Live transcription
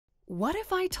What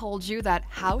if I told you that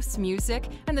house music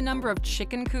and the number of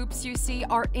chicken coops you see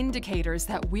are indicators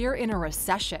that we're in a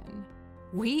recession?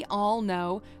 We all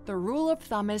know the rule of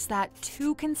thumb is that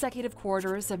 2 consecutive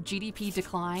quarters of GDP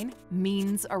decline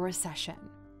means a recession.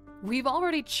 We've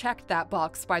already checked that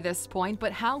box by this point,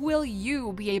 but how will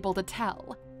you be able to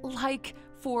tell? Like,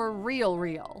 for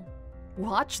real.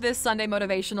 Watch this Sunday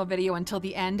motivational video until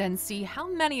the end and see how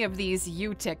many of these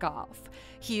you tick off.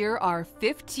 Here are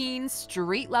 15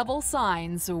 street-level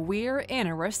signs we're in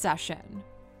a recession.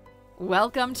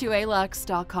 Welcome to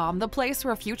Alux.com, the place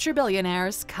where future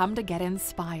billionaires come to get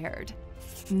inspired.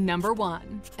 Number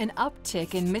 1. An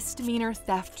uptick in misdemeanor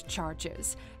theft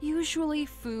charges, usually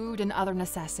food and other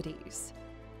necessities.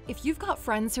 If you've got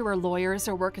friends who are lawyers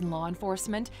or work in law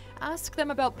enforcement, ask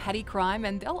them about petty crime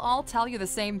and they'll all tell you the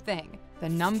same thing. The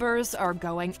numbers are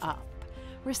going up.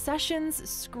 Recessions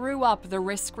screw up the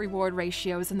risk-reward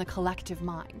ratios in the collective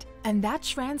mind, and that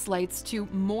translates to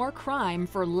more crime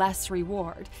for less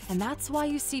reward, and that's why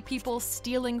you see people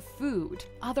stealing food,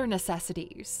 other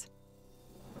necessities.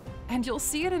 And you'll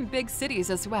see it in big cities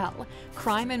as well.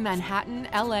 Crime in Manhattan,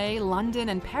 LA, London,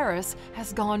 and Paris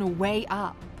has gone way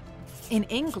up. In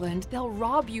England, they'll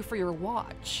rob you for your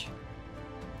watch.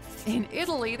 In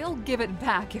Italy, they'll give it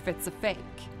back if it's a fake.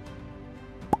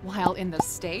 While in the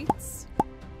States,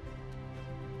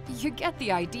 you get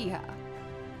the idea.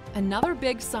 Another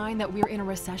big sign that we're in a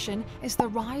recession is the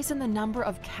rise in the number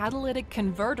of catalytic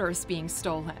converters being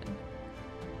stolen.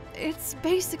 It's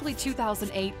basically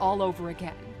 2008 all over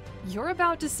again. You're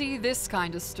about to see this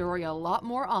kind of story a lot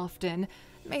more often.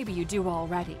 Maybe you do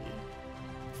already.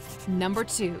 Number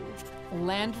 2.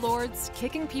 Landlords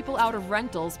kicking people out of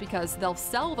rentals because they'll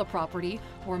sell the property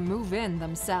or move in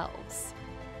themselves.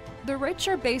 The rich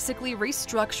are basically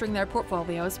restructuring their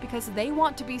portfolios because they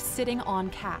want to be sitting on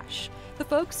cash. The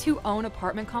folks who own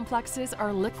apartment complexes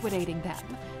are liquidating them.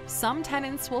 Some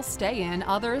tenants will stay in,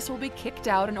 others will be kicked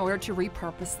out in order to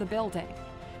repurpose the building.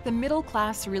 The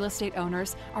middle-class real estate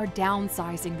owners are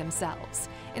downsizing themselves.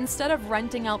 Instead of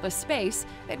renting out the space,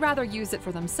 they'd rather use it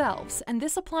for themselves, and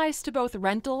this applies to both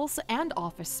rentals and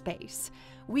office space.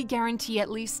 We guarantee at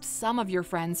least some of your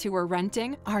friends who are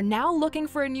renting are now looking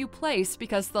for a new place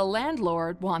because the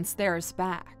landlord wants theirs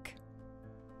back.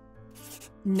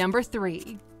 Number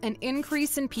 3. An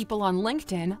increase in people on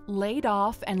LinkedIn laid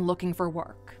off and looking for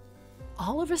work.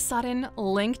 All of a sudden,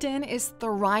 LinkedIn is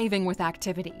thriving with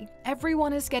activity.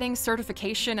 Everyone is getting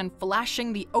certification and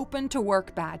flashing the open to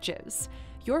work badges.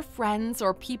 Your friends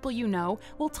or people you know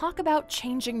will talk about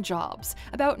changing jobs,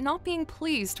 about not being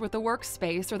pleased with the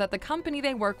workspace or that the company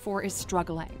they work for is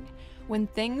struggling. When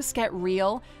things get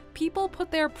real, people put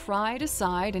their pride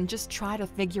aside and just try to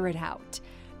figure it out.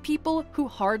 People who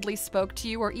hardly spoke to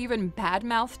you or even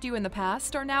badmouthed you in the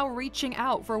past are now reaching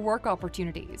out for work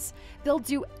opportunities. They'll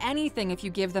do anything if you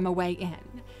give them a way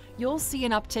in. You'll see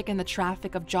an uptick in the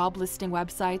traffic of job listing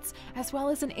websites, as well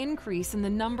as an increase in the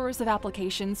numbers of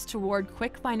applications toward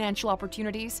quick financial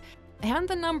opportunities and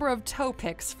the number of toe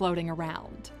picks floating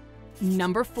around.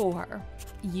 Number 4.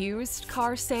 Used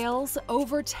car sales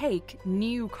overtake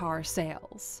new car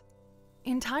sales.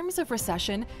 In times of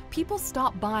recession, people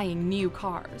stop buying new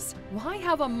cars. Why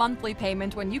have a monthly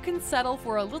payment when you can settle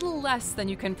for a little less than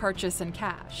you can purchase in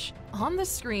cash? On the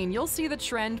screen, you'll see the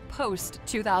trend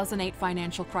post-2008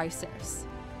 financial crisis.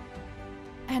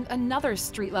 And another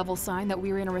street-level sign that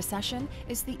we're in a recession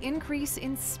is the increase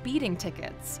in speeding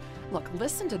tickets. Look,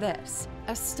 listen to this.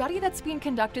 A study that's been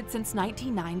conducted since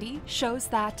 1990 shows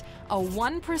that a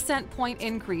 1% point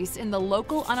increase in the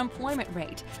local unemployment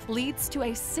rate leads to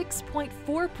a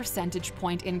 6.4 percentage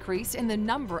point increase in the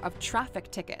number of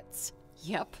traffic tickets.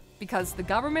 Yep, because the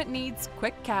government needs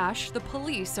quick cash, the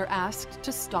police are asked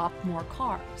to stop more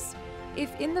cars.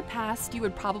 If in the past you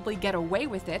would probably get away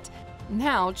with it,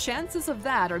 now chances of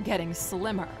that are getting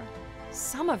slimmer.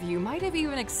 Some of you might have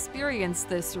even experienced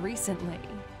this recently.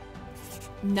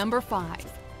 Number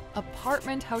 5.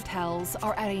 Apartment hotels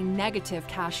are at a negative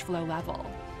cash flow level.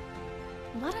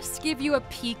 Let us give you a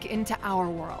peek into our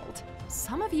world.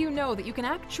 Some of you know that you can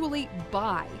actually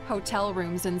buy hotel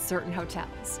rooms in certain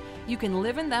hotels. You can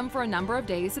live in them for a number of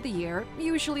days of the year,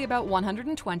 usually about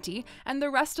 120, and the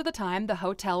rest of the time the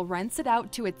hotel rents it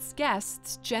out to its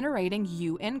guests, generating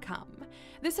you income.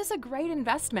 This is a great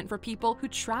investment for people who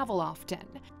travel often.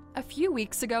 A few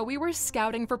weeks ago, we were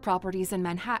scouting for properties in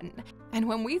Manhattan, and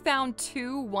when we found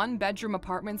 2 one-bedroom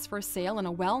apartments for sale in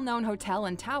a well-known hotel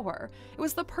and tower, it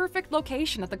was the perfect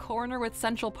location at the corner with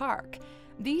Central Park.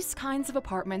 These kinds of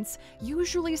apartments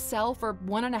usually sell for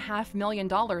 $1.5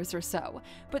 million or so,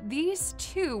 but these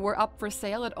 2 were up for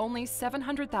sale at only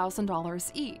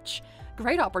 $700,000 each.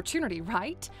 Great opportunity,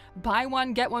 right? Buy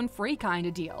one, get one free kind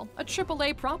of deal. A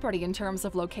AAA property in terms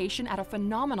of location at a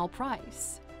phenomenal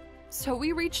price. So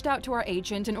we reached out to our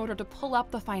agent in order to pull up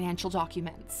the financial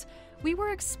documents. We were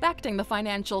expecting the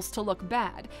financials to look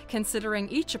bad, considering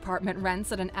each apartment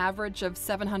rents at an average of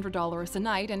 $700 a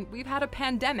night, and we've had a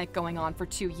pandemic going on for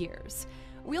 2 years.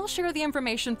 We'll share the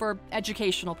information for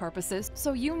educational purposes,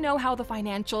 so you know how the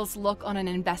financials look on an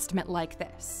investment like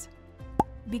this.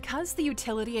 Because the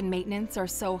utility and maintenance are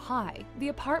so high, the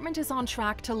apartment is on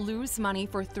track to lose money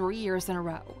for 3 years in a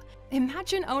row.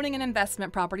 Imagine owning an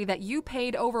investment property that you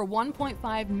paid over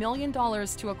 $1.5 million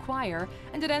to acquire,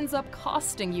 and it ends up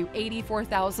costing you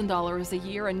 $84,000 a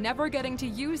year and never getting to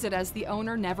use it as the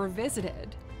owner never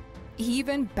visited.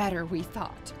 Even better, we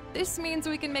thought. This means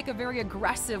we can make a very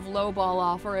aggressive lowball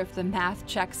offer if the math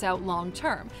checks out long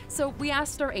term, so we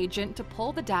asked our agent to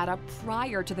pull the data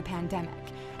prior to the pandemic,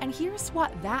 and here's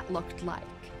what that looked like.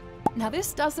 Now,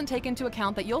 this doesn't take into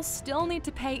account that you'll still need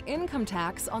to pay income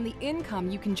tax on the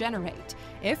income you can generate.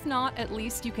 If not, at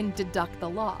least you can deduct the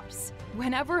loss.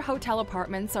 Whenever hotel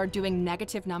apartments are doing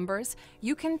negative numbers,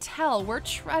 you can tell we're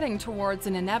treading towards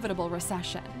an inevitable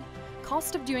recession.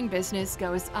 Cost of doing business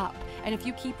goes up, and if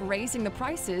you keep raising the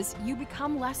prices, you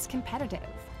become less competitive.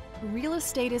 Real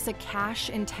estate is a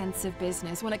cash-intensive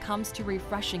business when it comes to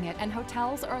refreshing it, and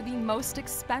hotels are the most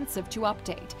expensive to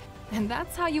update. And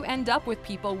that's how you end up with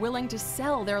people willing to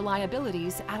sell their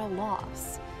liabilities at a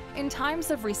loss. In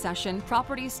times of recession,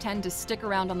 properties tend to stick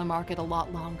around on the market a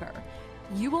lot longer.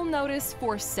 You will notice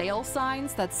for sale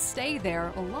signs that stay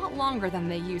there a lot longer than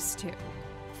they used to.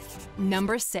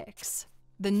 Number 6.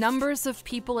 The numbers of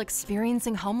people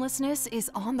experiencing homelessness is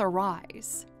on the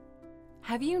rise.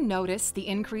 Have you noticed the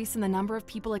increase in the number of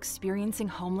people experiencing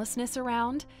homelessness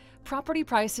around? Property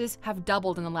prices have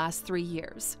doubled in the last 3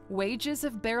 years. Wages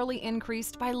have barely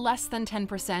increased by less than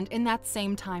 10% in that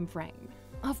same time frame.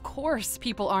 Of course,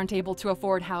 people aren't able to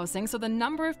afford housing, so the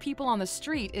number of people on the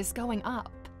street is going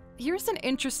up. Here's an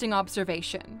interesting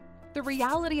observation. The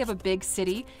reality of a big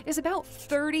city is about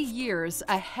 30 years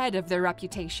ahead of their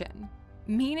reputation.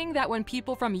 Meaning that when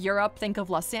people from Europe think of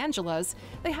Los Angeles,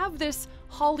 they have this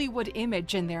Hollywood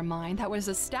image in their mind that was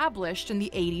established in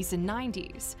the 80s and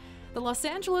 90s. The Los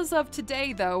Angeles of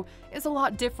today, though, is a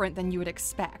lot different than you would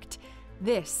expect.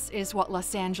 This is what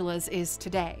Los Angeles is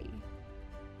today.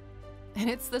 And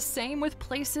it's the same with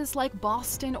places like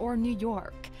Boston or New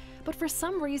York. But for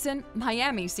some reason,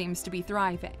 Miami seems to be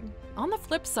thriving. On the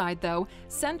flip side, though,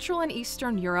 Central and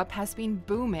Eastern Europe has been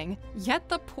booming, yet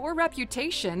the poor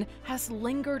reputation has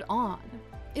lingered on.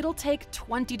 It'll take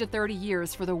 20 to 30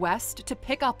 years for the West to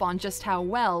pick up on just how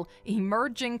well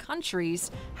emerging countries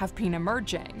have been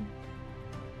emerging.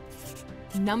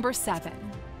 Number 7.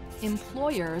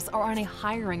 Employers are on a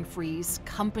hiring freeze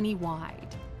company-wide.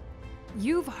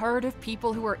 You've heard of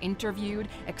people who were interviewed,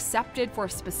 accepted for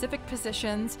specific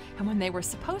positions, and when they were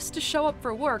supposed to show up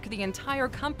for work, the entire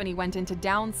company went into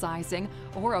downsizing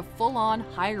or a full-on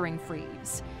hiring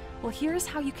freeze. Well, here's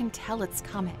how you can tell it's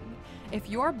coming. If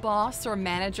your boss or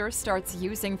manager starts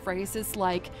using phrases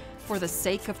like, "for the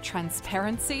sake of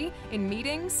transparency," in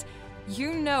meetings,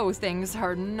 you know things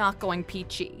are not going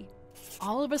peachy.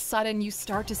 All of a sudden, you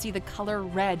start to see the color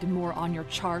red more on your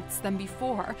charts than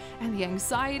before, and the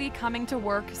anxiety coming to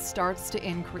work starts to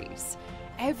increase.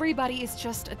 Everybody is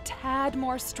just a tad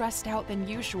more stressed out than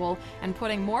usual and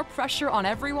putting more pressure on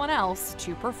everyone else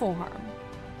to perform.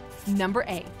 Number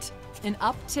 8. An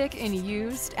uptick in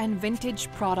used and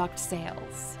vintage product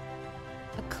sales.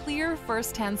 A clear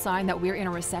first-hand sign that we're in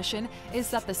a recession is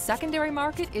that the secondary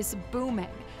market is booming.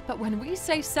 But when we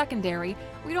say secondary,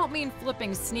 we don't mean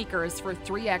flipping sneakers for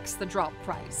 3x the drop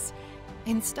price.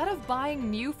 Instead of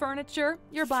buying new furniture,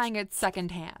 you're buying it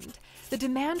secondhand. The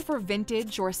demand for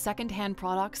vintage or secondhand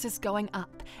products is going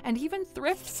up, and even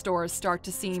thrift stores start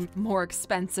to seem more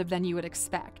expensive than you would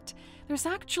expect. There's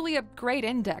actually a great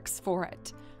index for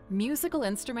it. Musical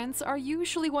instruments are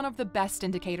usually one of the best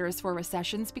indicators for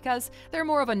recessions because they're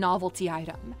more of a novelty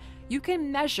item. You can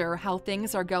measure how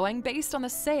things are going based on the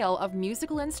sale of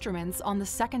musical instruments on the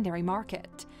secondary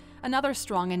market. Another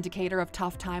strong indicator of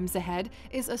tough times ahead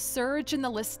is a surge in the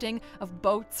listing of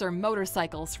boats or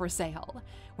motorcycles for sale.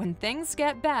 When things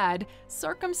get bad,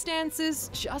 circumstances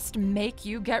just make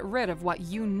you get rid of what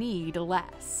you need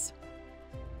less.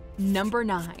 Number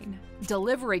 9.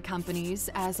 Delivery companies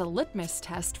as a litmus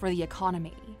test for the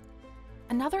economy.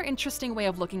 Another interesting way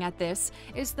of looking at this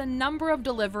is the number of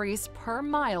deliveries per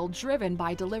mile driven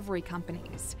by delivery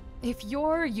companies. If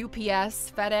you're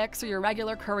UPS, FedEx, or your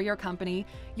regular courier company,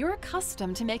 you're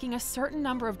accustomed to making a certain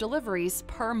number of deliveries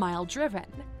per mile driven.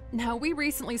 Now, we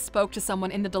recently spoke to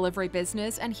someone in the delivery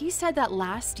business, and he said that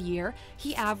last year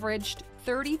he averaged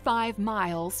 35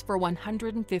 miles for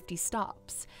 150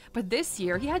 stops. But this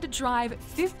year he had to drive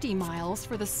 50 miles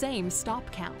for the same stop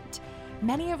count.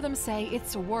 Many of them say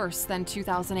it's worse than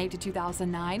 2008 to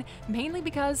 2009, mainly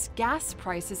because gas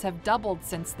prices have doubled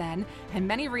since then, and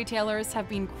many retailers have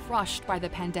been crushed by the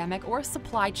pandemic or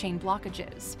supply chain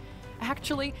blockages.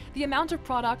 Actually, the amount of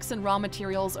products and raw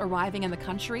materials arriving in the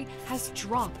country has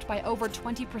dropped by over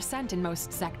 20% in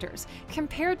most sectors,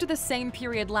 compared to the same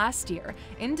period last year,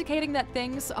 indicating that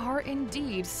things are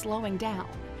indeed slowing down.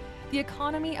 The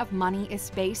economy of money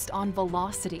is based on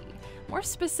velocity, more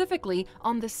specifically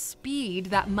on the speed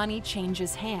that money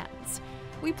changes hands.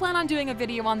 We plan on doing a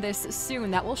video on this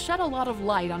soon that will shed a lot of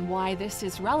light on why this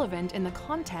is relevant in the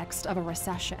context of a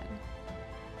recession.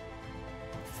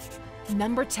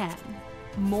 Number 10.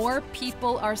 More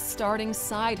people are starting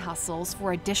side hustles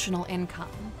for additional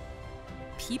income.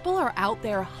 People are out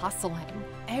there hustling.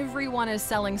 Everyone is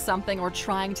selling something or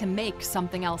trying to make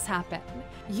something else happen.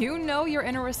 You know you're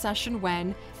in a recession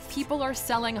when people are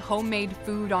selling homemade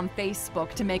food on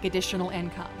Facebook to make additional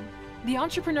income. The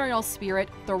entrepreneurial spirit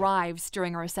thrives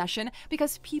during a recession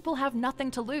because people have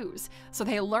nothing to lose, so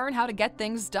they learn how to get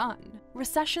things done.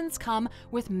 Recessions come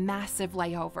with massive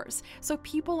layovers, so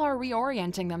people are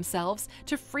reorienting themselves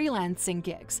to freelancing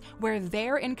gigs where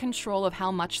they're in control of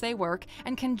how much they work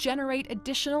and can generate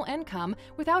additional income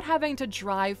without having to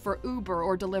drive for Uber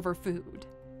or deliver food.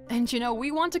 And you know,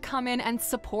 we want to come in and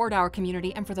support our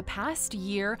community, and for the past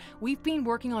year, we've been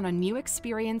working on a new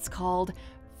experience called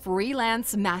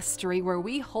Freelance Mastery, where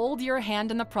we hold your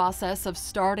hand in the process of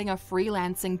starting a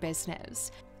freelancing business.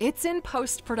 It's in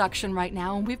post-production right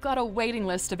now, and we've got a waiting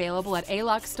list available at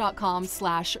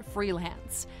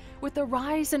Alux.com/freelance. With the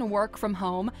rise in work from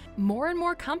home, more and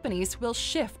more companies will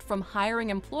shift from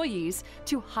hiring employees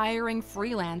to hiring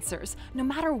freelancers, no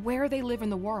matter where they live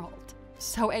in the world.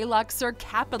 So Aluxer,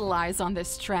 capitalize on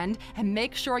this trend and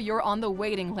make sure you're on the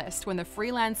waiting list when the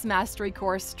Freelance Mastery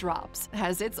course drops,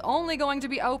 as it's only going to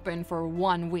be open for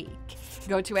 1 week.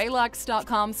 Go to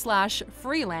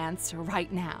Alux.com/freelance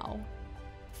right now.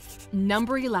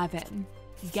 Number 11.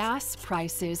 Gas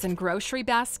prices and grocery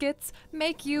baskets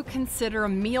make you consider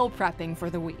meal prepping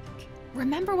for the week.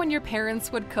 Remember when your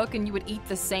parents would cook and you would eat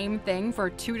the same thing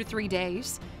for 2 to 3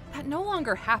 days? That no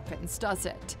longer happens, does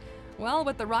it? Well,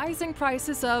 with the rising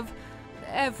prices of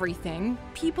everything,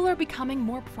 people are becoming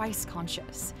more price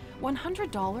conscious.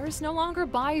 $100 no longer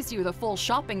buys you the full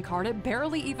shopping cart, it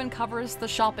barely even covers the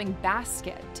shopping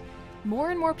basket.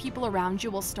 More and more people around you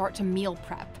will start to meal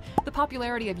prep. The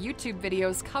popularity of YouTube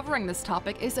videos covering this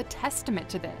topic is a testament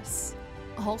to this.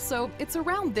 Also, it's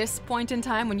around this point in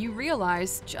time when you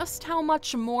realize just how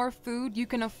much more food you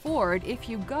can afford if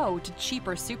you go to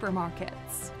cheaper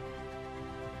supermarkets.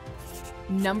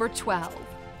 Number 12.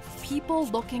 People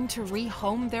looking to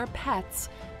rehome their pets,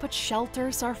 but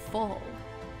shelters are full.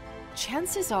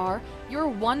 Chances are you're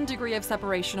 1 degree of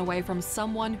separation away from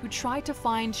someone who tried to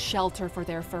find shelter for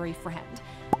their furry friend.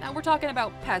 Now we're talking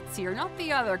about pets here, not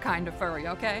the other kind of furry,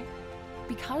 okay?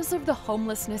 Because of the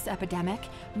homelessness epidemic,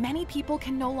 many people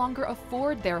can no longer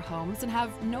afford their homes and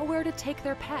have nowhere to take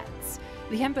their pets.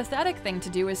 The empathetic thing to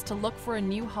do is to look for a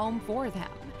new home for them.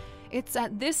 It's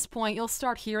at this point you'll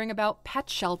start hearing about pet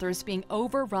shelters being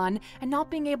overrun and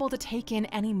not being able to take in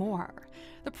any more.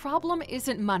 The problem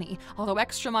isn't money, although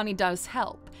extra money does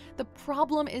help. The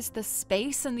problem is the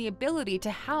space and the ability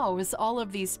to house all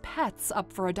of these pets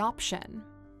up for adoption.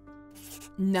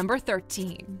 Number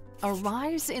 13. A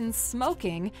rise in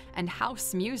smoking and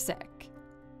house music.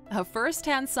 A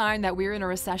first-hand sign that we're in a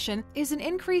recession is an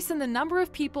increase in the number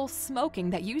of people smoking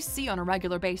that you see on a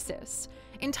regular basis.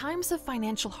 In times of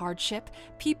financial hardship,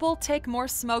 people take more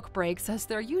smoke breaks as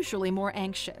they're usually more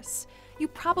anxious. You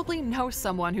probably know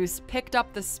someone who's picked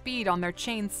up the speed on their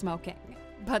chain smoking.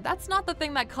 But that's not the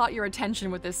thing that caught your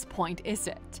attention with this point, is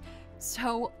it?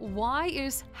 So why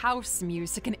is house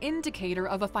music an indicator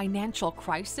of a financial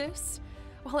crisis?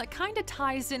 Well, it kinda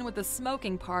ties in with the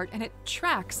smoking part and it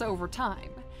tracks over time.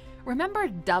 Remember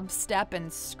dubstep and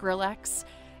Skrillex?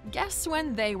 Guess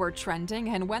when they were trending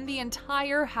and when the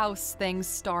entire house thing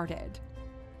started.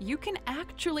 You can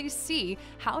actually see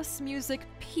house music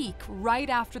peak right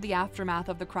after the aftermath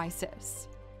of the crisis.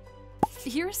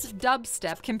 Here's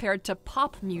dubstep compared to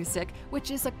pop music,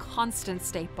 which is a constant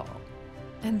staple.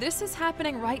 And this is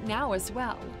happening right now as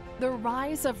well. The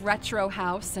rise of retro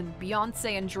house and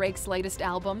Beyoncé and Drake's latest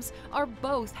albums are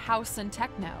both house and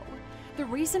techno. The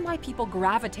reason why people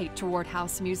gravitate toward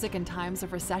house music in times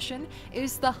of recession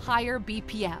is the higher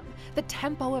BPM, the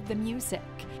tempo of the music.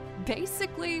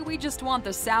 Basically, we just want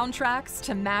the soundtracks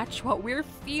to match what we're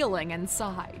feeling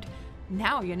inside.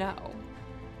 Now you know.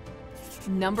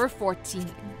 Number 14.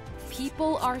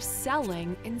 People are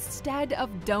selling instead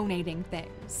of donating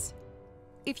things.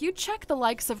 If you check the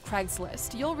likes of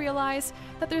Craigslist, you'll realize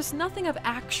that there's nothing of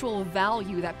actual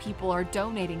value that people are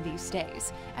donating these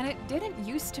days, and it didn't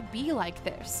used to be like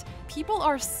this. People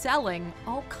are selling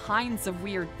all kinds of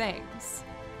weird things.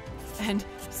 And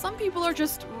some people are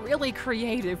just really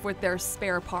creative with their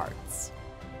spare parts.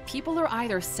 People are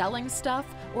either selling stuff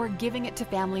or giving it to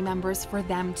family members for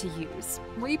them to use.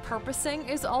 Repurposing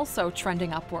is also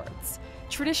trending upwards.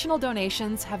 Traditional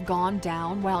donations have gone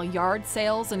down while yard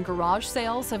sales and garage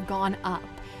sales have gone up.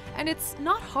 And it's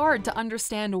not hard to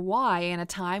understand why in a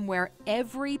time where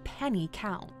every penny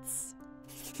counts.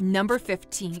 Number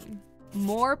 15.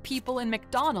 More people in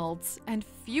McDonald's and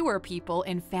fewer people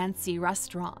in fancy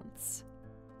restaurants.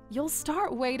 You'll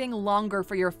start waiting longer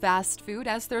for your fast food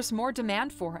as there's more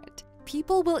demand for it.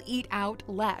 People will eat out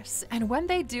less, and when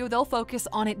they do, they'll focus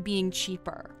on it being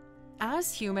cheaper.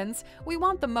 As humans, we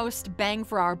want the most bang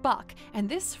for our buck, and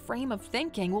this frame of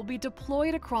thinking will be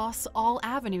deployed across all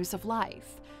avenues of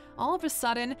life. All of a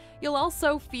sudden, you'll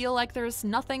also feel like there's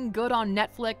nothing good on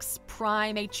Netflix,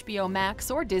 Prime, HBO Max,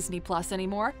 or Disney Plus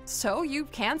anymore, so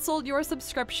you've canceled your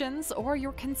subscriptions or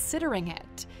you're considering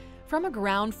it. From a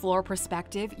ground floor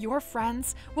perspective, your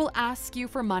friends will ask you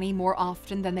for money more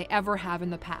often than they ever have in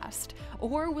the past,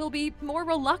 or will be more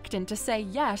reluctant to say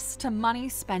yes to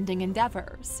money-spending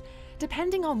endeavors.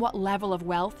 Depending on what level of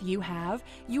wealth you have,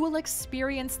 you will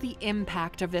experience the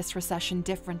impact of this recession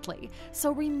differently,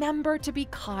 so remember to be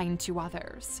kind to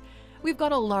others. We've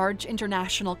got a large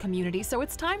international community, so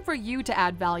it's time for you to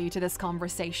add value to this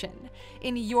conversation.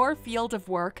 In your field of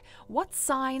work, what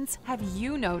signs have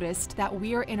you noticed that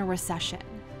we're in a recession?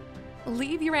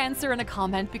 Leave your answer in a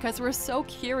comment because we're so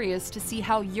curious to see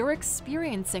how you're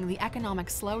experiencing the economic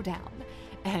slowdown.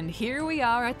 And here we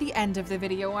are at the end of the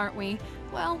video, aren't we?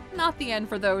 Well, not the end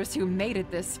for those who made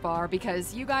it this far,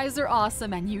 because you guys are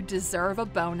awesome and you deserve a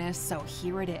bonus, so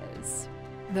here it is.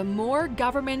 The more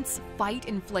governments fight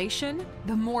inflation,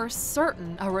 the more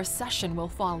certain a recession will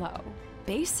follow.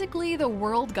 Basically, the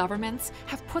world governments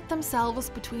have put themselves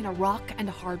between a rock and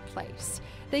a hard place.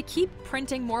 They keep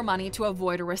printing more money to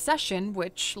avoid a recession,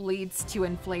 which leads to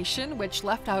inflation, which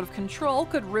left out of control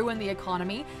could ruin the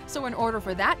economy. So in order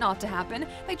for that not to happen,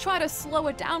 they try to slow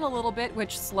it down a little bit,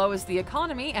 which slows the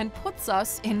economy and puts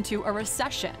us into a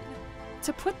recession.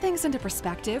 To put things into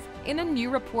perspective, in a new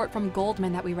report from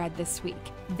Goldman that we read this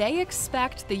week, they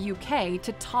expect the UK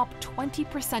to top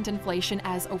 20% inflation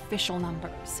as official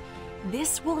numbers.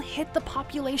 This will hit the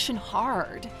population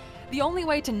hard. The only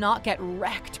way to not get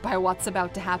wrecked by what's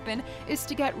about to happen is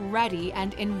to get ready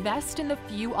and invest in the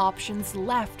few options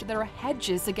left that are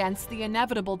hedges against the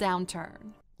inevitable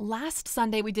downturn. Last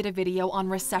Sunday, we did a video on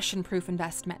recession-proof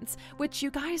investments, which you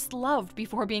guys loved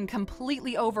before being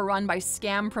completely overrun by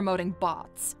scam-promoting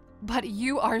bots. But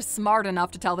you are smart enough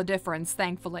to tell the difference,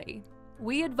 thankfully.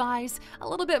 We advise a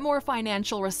little bit more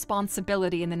financial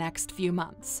responsibility in the next few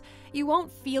months. You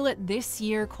won't feel it this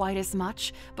year quite as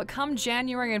much, but come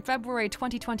January and February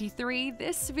 2023,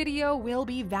 this video will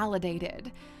be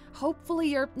validated. Hopefully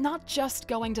you're not just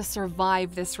going to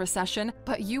survive this recession,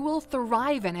 but you will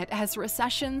thrive in it, as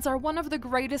recessions are one of the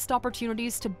greatest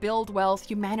opportunities to build wealth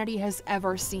humanity has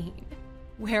ever seen.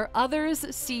 Where others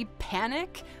see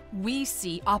panic, we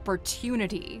see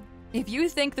opportunity. If you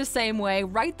think the same way,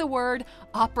 write the word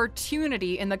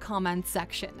opportunity in the comments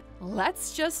section.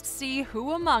 Let's just see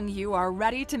who among you are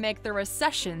ready to make the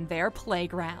recession their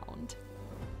playground.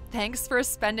 Thanks for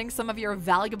spending some of your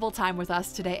valuable time with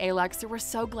us today, Alux. We're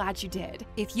so glad you did.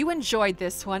 If you enjoyed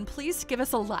this one, please give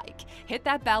us a like, hit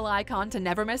that bell icon to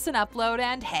never miss an upload,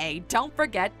 and hey, don't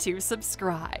forget to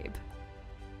subscribe.